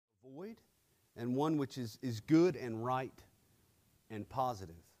and one which is good and right and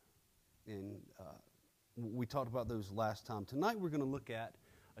positive. And we talked about those last time. Tonight we're going to look at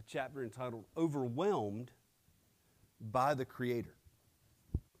a chapter entitled Overwhelmed by the Creator.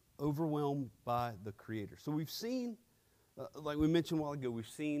 Overwhelmed by the Creator. So we've seen, like we mentioned a while ago, we've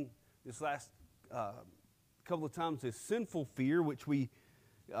seen this last couple of times this sinful fear, which we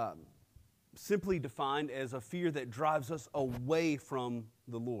simply defined as a fear that drives us away from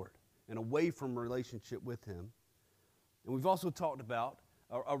the Lord and away from relationship with Him. And we've also talked about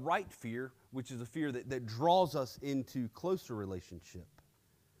a right fear, which is a fear that draws us into closer relationship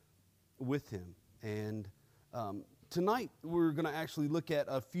with Him. And tonight we're going to actually look at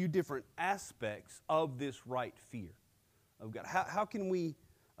a few different aspects of this right fear of God. How can we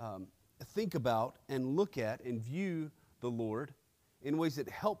think about and look at and view the Lord in ways that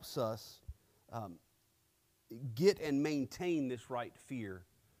helps us get and maintain this right fear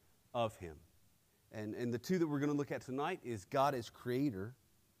of Him? And the two that we're going to look at tonight is God as Creator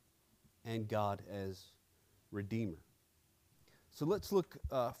and God as Redeemer. So let's look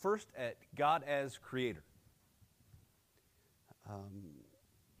first at God as Creator.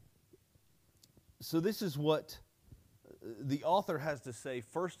 So this is what the author has to say,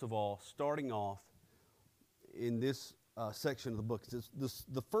 first of all, starting off in this section of the book.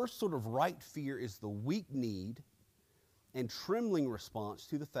 The first sort of right fear is the weak need and trembling response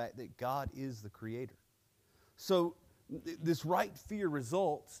to the fact that God is the Creator. So this right fear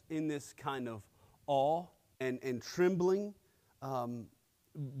results in this kind of awe and trembling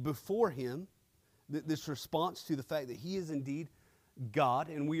before Him, this response to the fact that He is indeed God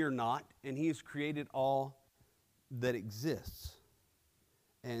and we are not, and He has created all that exists.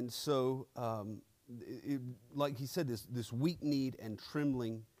 And so, like he said, this weak need and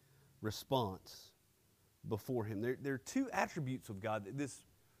trembling response before Him. There are two attributes of God that this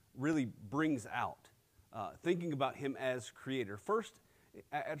really brings out, thinking about Him as Creator. First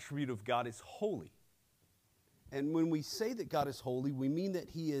attribute of God is holy. And when we say that God is holy, we mean that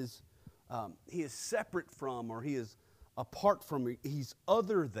He is separate from, or He is apart from, He's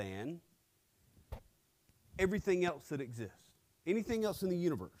other than everything else that exists. Anything else in the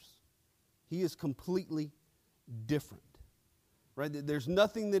universe. He is completely different. Right? There's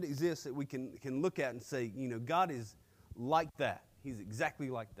nothing that exists that we can look at and say, you know, God is like that. He's exactly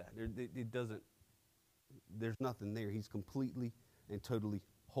like that. There's nothing there. He's completely and totally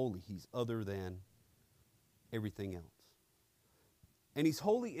holy. He's other than everything else. And He's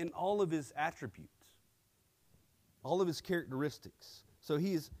holy in all of His attributes, all of His characteristics. So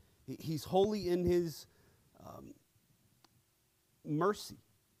He's holy in His mercy.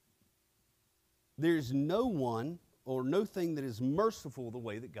 There's no one or no thing that is merciful the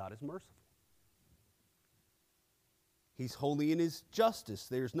way that God is merciful. He's holy in His justice.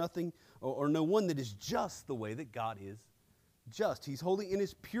 There's nothing or no one that is just the way that God is just. He's holy in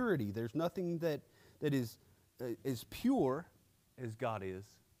His purity. There's nothing that is as pure as God is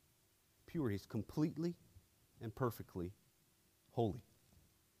pure. He's completely and perfectly holy.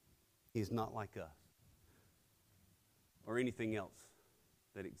 He is not like us or anything else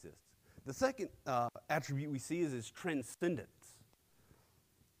that exists. The second attribute we see is His transcendence.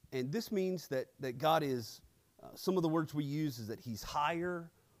 And this means that God is, some of the words we use is that He's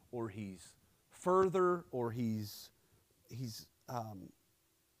higher, or He's further, or He's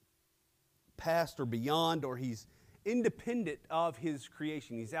past or beyond, or He's independent of His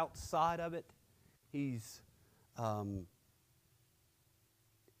creation. He's outside of it.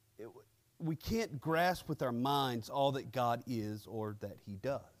 We can't grasp with our minds all that God is or that He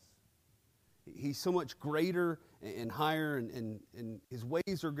does. He's so much greater and higher, and His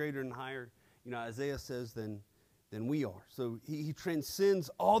ways are greater and higher, you know, Isaiah says, than we are. So he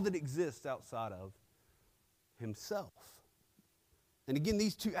transcends all that exists outside of Himself. And again,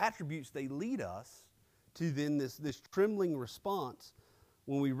 these two attributes, they lead us to then this trembling response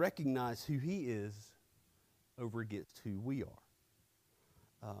when we recognize who He is over against who we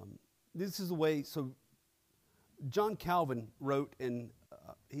are. This is the way, so John Calvin wrote in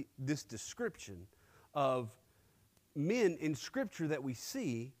this description of men in Scripture that we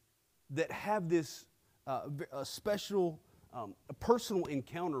see that have this a special, a personal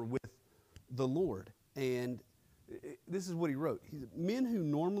encounter with the Lord. And this is what he wrote. Men who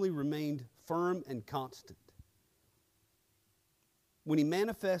normally remained firm and constant, when He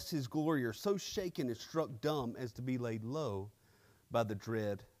manifests His glory, are so shaken and struck dumb as to be laid low by the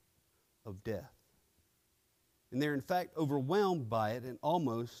dread of death. And they're in fact overwhelmed by it and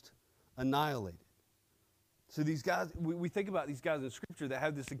almost annihilated. So these guys, we think about these guys in Scripture that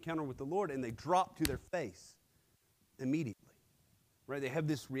have this encounter with the Lord and they drop to their face immediately. Right? They have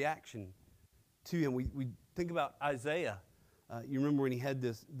this reaction to him. We think about Isaiah. You remember when he had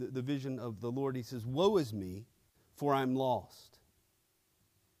the vision of the Lord, he says, "Woe is me, for I am lost.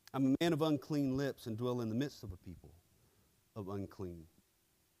 I'm a man of unclean lips and dwell in the midst of a people of unclean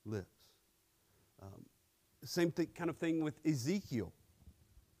lips." Same kind of thing with Ezekiel.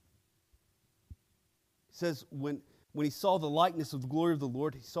 He says when he saw the likeness of the glory of the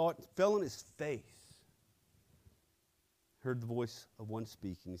Lord, he saw it, fell on his face, heard the voice of one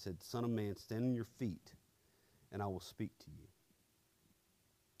speaking. He said, "Son of man, stand on your feet, and I will speak to you."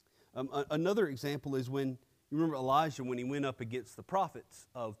 Another example is when, you remember Elijah when he went up against the prophets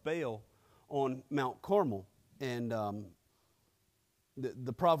of Baal on Mount Carmel. And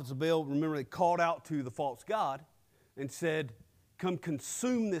the prophets of Baal, remember, they called out to the false god and said, "Come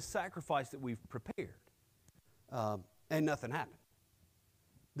consume this sacrifice that we've prepared." And nothing happened.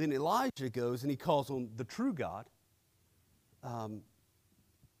 Then Elijah goes and he calls on the true God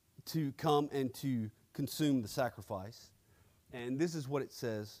to come and to consume the sacrifice. And this is what it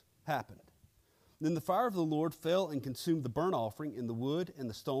says happened. Then the fire of the Lord fell and consumed the burnt offering and the wood and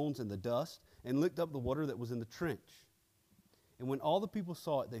the stones and the dust and licked up the water that was in the trench. And when all the people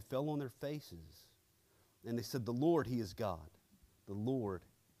saw it, they fell on their faces. And they said, "The Lord, He is God. The Lord,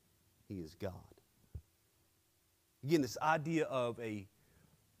 He is God." Again, this idea of a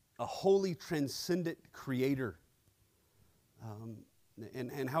holy, transcendent creator,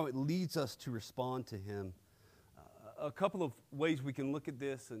 and how it leads us to respond to Him. A couple of ways we can look at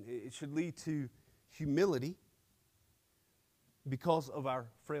this, and it should lead to humility because of our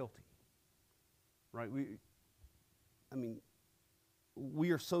frailty. Right?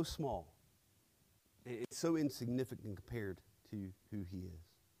 We are so small. It's so insignificant compared to who He is.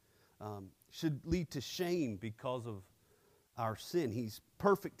 Should lead to shame because of our sin. He's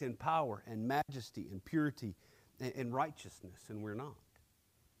perfect in power and majesty and purity and righteousness, and we're not.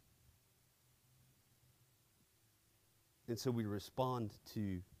 And so we respond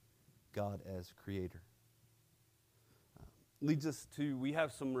to God as creator. Leads us to, we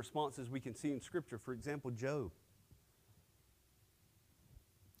have some responses we can see in Scripture. For example, Job,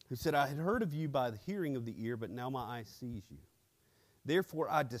 who said, "I had heard of you by the hearing of the ear, but now my eye sees you. Therefore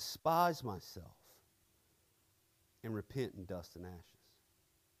I despise myself and repent in dust and ashes."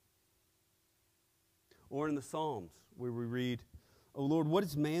 Or in the Psalms, where we read, "O Lord, what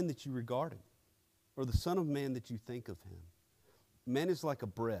is man that you regard him? Or the son of man that you think of him? Man is like a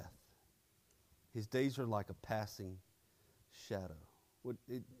breath. His days are like a passing shadow."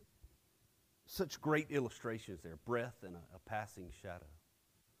 Such great illustrations there. Breath and a passing shadow.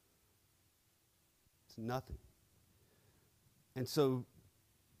 It's nothing. And so,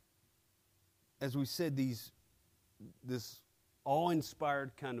 as we said, this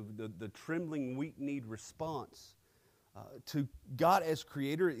awe-inspired kind of the trembling, weak-kneed response to God as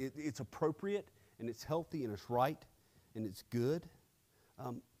creator, it's appropriate, and it's healthy, and it's right, and it's good.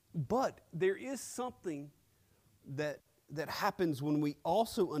 But there is something that happens when we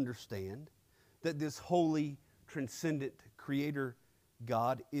also understand that this holy, transcendent creator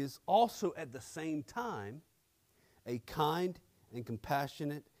God is also at the same time a kind and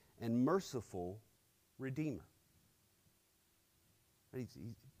compassionate and merciful Redeemer. He's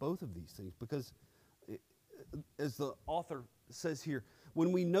both of these things, because as the author says here,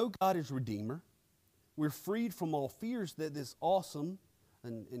 when we know God is Redeemer, we're freed from all fears that this awesome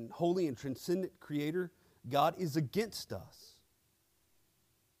and holy and transcendent creator God is against us.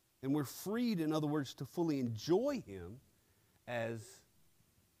 And we're freed, in other words, to fully enjoy Him as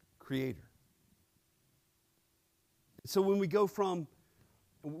creator. So when we go,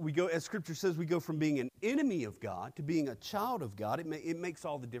 as Scripture says, we go from being an enemy of God to being a child of God, it makes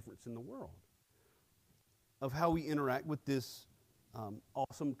all the difference in the world of how we interact with this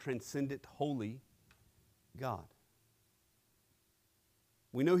awesome, transcendent, holy God.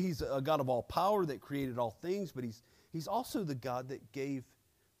 We know He's a God of all power that created all things, but He's also the God that gave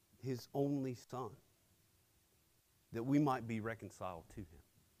His only Son that we might be reconciled to Him.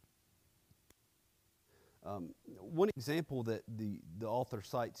 One example that the author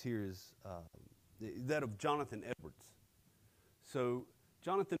cites here is that of Jonathan Edwards. So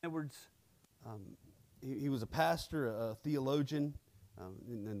Jonathan Edwards, he was a pastor, a theologian.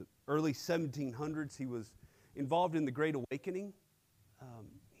 In the early 1700s, he was involved in the Great Awakening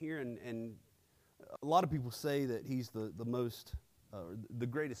here, and a lot of people say that he's the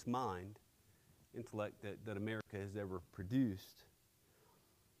greatest intellect that America has ever produced.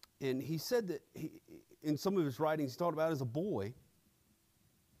 And he said that in some of his writings, he talked about as a boy,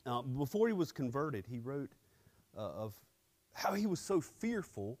 before he was converted, he wrote of how he was so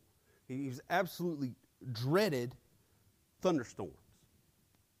fearful, he was absolutely dreaded thunderstorms,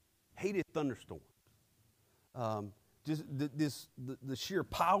 hated thunderstorms. Just the sheer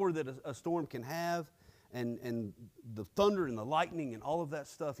power that a storm can have, and the thunder and the lightning and all of that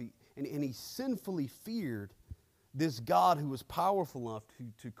stuff. He sinfully feared this God who was powerful enough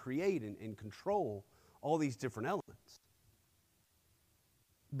to create and control all these different elements.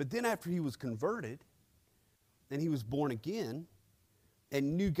 But then after he was converted and he was born again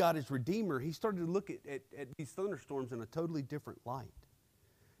and knew God as Redeemer, he started to look at these thunderstorms in a totally different light.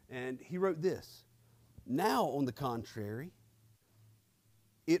 And he wrote this: "Now, on the contrary,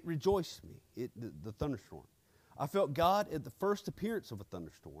 it rejoiced me," the thunderstorm. "I felt God at the first appearance of a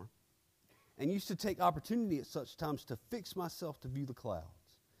thunderstorm, and used to take opportunity at such times to fix myself to view the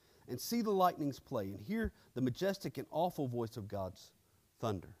clouds, and see the lightnings play, and hear the majestic and awful voice of God's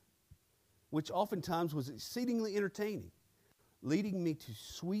thunder, which oftentimes was exceedingly entertaining, leading me to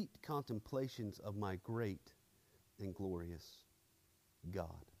sweet contemplations of my great and glorious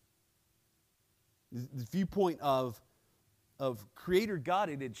God." The viewpoint of Creator God,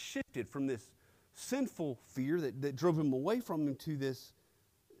 it had shifted from this sinful fear that drove him away from him to this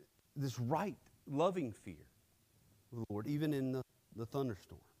right, loving fear of the Lord, even in the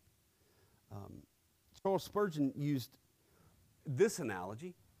thunderstorm. Charles Spurgeon used this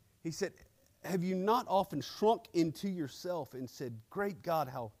analogy. He said, "Have you not often shrunk into yourself and said, 'Great God,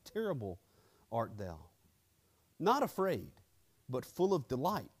 how terrible art thou?' Not afraid, but full of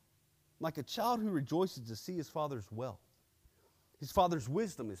delight, like a child who rejoices to see his father's wealth, his father's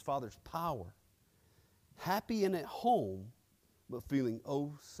wisdom, his father's power, happy and at home, but feeling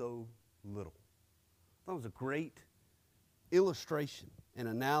oh so little." That was a great illustration, an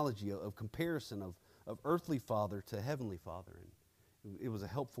analogy of comparison of earthly father to heavenly father, and it was a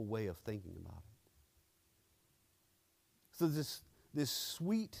helpful way of thinking about it. So this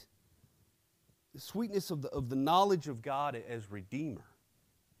sweetness of the knowledge of God as Redeemer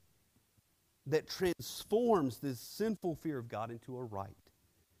that transforms this sinful fear of God into a right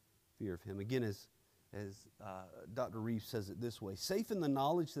fear of Him. Again, as Dr. Reeves says it this way: "Safe in the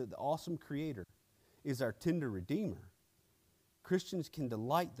knowledge that the awesome Creator is our tender Redeemer, Christians can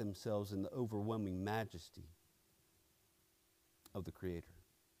delight themselves in the overwhelming majesty of the Creator."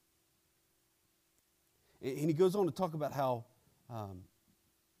 And he goes on to talk about how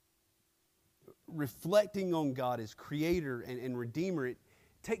reflecting on God as Creator and Redeemer, it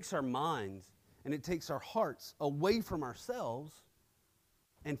takes our minds and it takes our hearts away from ourselves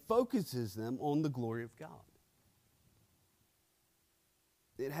and focuses them on the glory of God.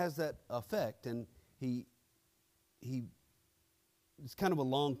 It has that effect, and he it's kind of a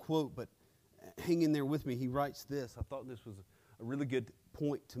long quote, but hang in there with me. He writes this. I thought this was a really good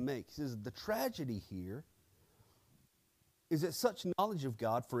point to make. He says, "The tragedy here is that such knowledge of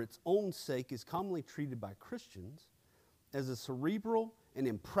God for its own sake is commonly treated by Christians as a cerebral and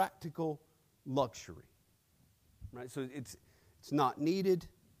impractical luxury." Right? So it's not needed.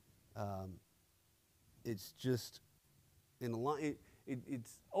 It's just in a line.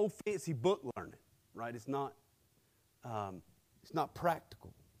 It's old fancy book learning, right? It's not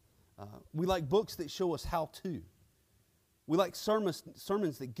practical. We like books that show us how to. We like sermons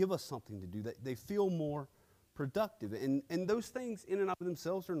that give us something to do, that they feel more productive. And those things in and of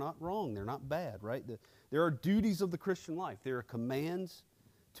themselves are not wrong. They're not bad, right? There are duties of the Christian life. There are commands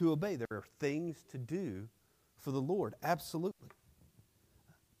to obey. There are things to do for the Lord. Absolutely.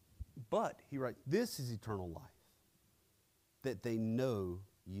 But, he writes, "This is eternal life, that they know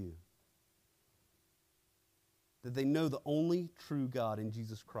you." That they know the only true God in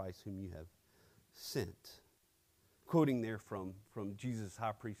Jesus Christ whom you have sent. Quoting there from Jesus'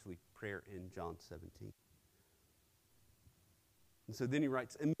 high priestly prayer in John 17. And so then he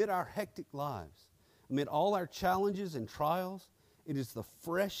writes, "Amid our hectic lives, amid all our challenges and trials, it is the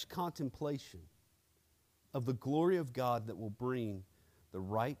fresh contemplation of the glory of God that will bring the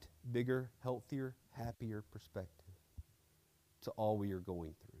right, bigger, healthier, happier perspective to all we are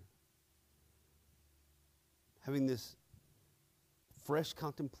going through." Having this fresh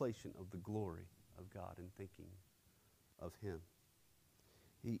contemplation of the glory of God and thinking of Him.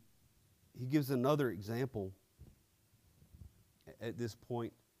 He gives another example at this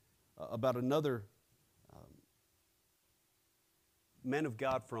point about another man of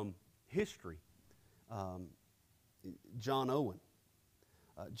God from history, John Owen.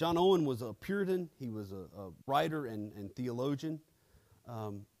 John Owen was a Puritan. He was a writer and theologian.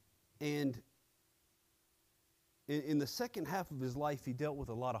 And in the second half of his life, he dealt with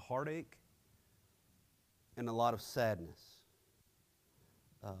a lot of heartache and a lot of sadness.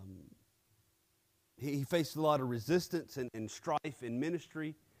 He faced a lot of resistance and strife in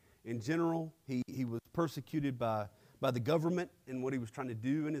ministry in general. He was persecuted by by the government and what he was trying to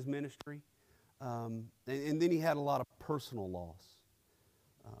do in his ministry. And then he had a lot of personal loss.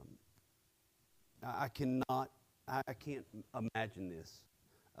 I can't imagine this.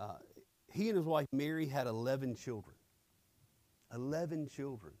 He and his wife Mary had 11 children. 11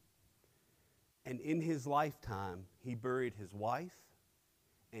 children. And in his lifetime, he buried his wife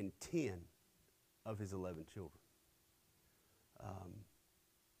and 10 of his 11 children.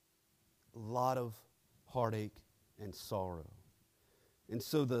 A lot of heartache and sorrow. And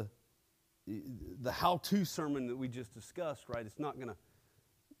so the how-to sermon that we just discussed, right, it's not gonna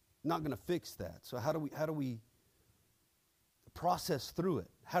fix that. So how do we process through it?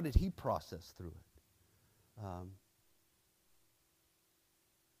 How did he process through it?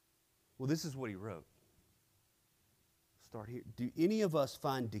 Well, this is what he wrote. Start here. Do any of us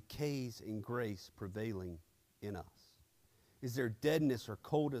find decays in grace prevailing in us? Is there deadness or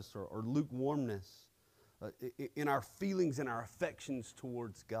coldness or lukewarmness in our feelings and our affections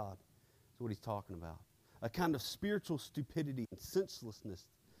towards God? That's what he's talking about. A kind of spiritual stupidity and senselessness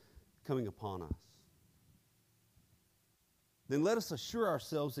coming upon us. Then let us assure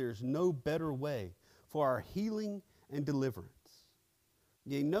ourselves there is no better way for our healing and deliverance.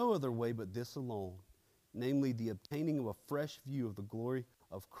 Yea, no other way but this alone, namely the obtaining of a fresh view of the glory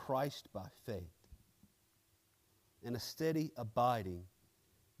of Christ by faith, and a steady abiding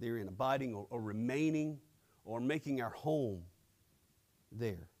therein, abiding or remaining or making our home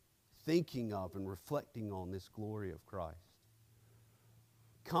there, thinking of and reflecting on this glory of Christ.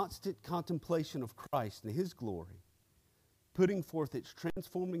 Constant contemplation of Christ and His glory, putting forth its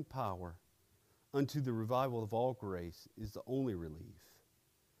transforming power unto the revival of all grace, is the only relief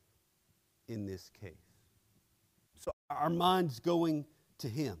in this case. So our mind's going to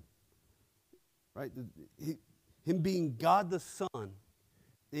Him, right? Him being God the Son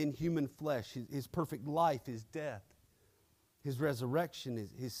in human flesh, His perfect life, His death, His resurrection,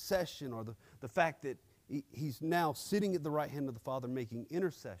 His session, or the fact that He's now sitting at the right hand of the Father making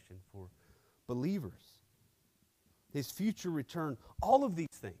intercession for believers. His future return, all of these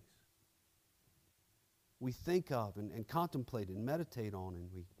things we think of and contemplate and meditate on, and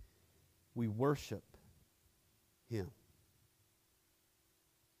we worship Him.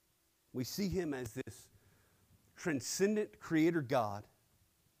 We see Him as this transcendent Creator God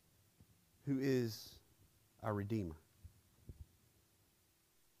who is our Redeemer.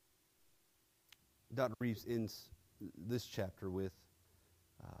 Dr. Reeves ends this chapter with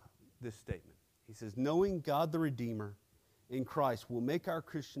this statement. He says, knowing God the Redeemer in Christ will make our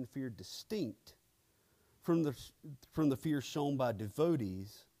Christian fear distinct from the fear shown by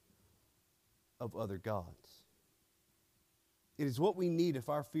devotees of other gods. It is what we need if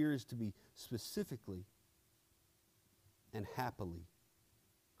our fear is to be specifically and happily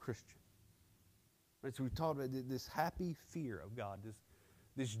Christian. Right, so we talked about this happy fear of God,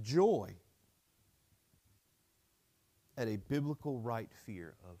 this joy at a biblical right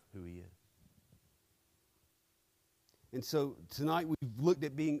fear of who He is. And so tonight we've looked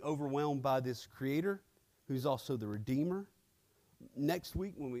at being overwhelmed by this Creator who's also the Redeemer. Next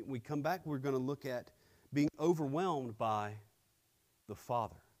week when we come back, we're going to look at being overwhelmed by the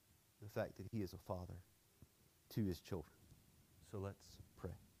Father, the fact that He is a Father to His children. So let's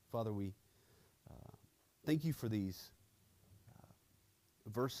pray. Father, we thank You for these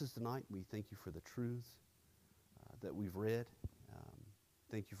verses tonight. We thank You for the truths that we've read.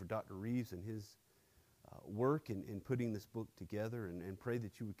 Thank You for Dr. Reeves and his work in putting this book together, and pray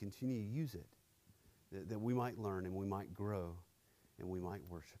that You would continue to use it, that we might learn and we might grow and we might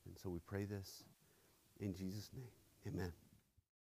worship. And so we pray this in Jesus' name. Amen.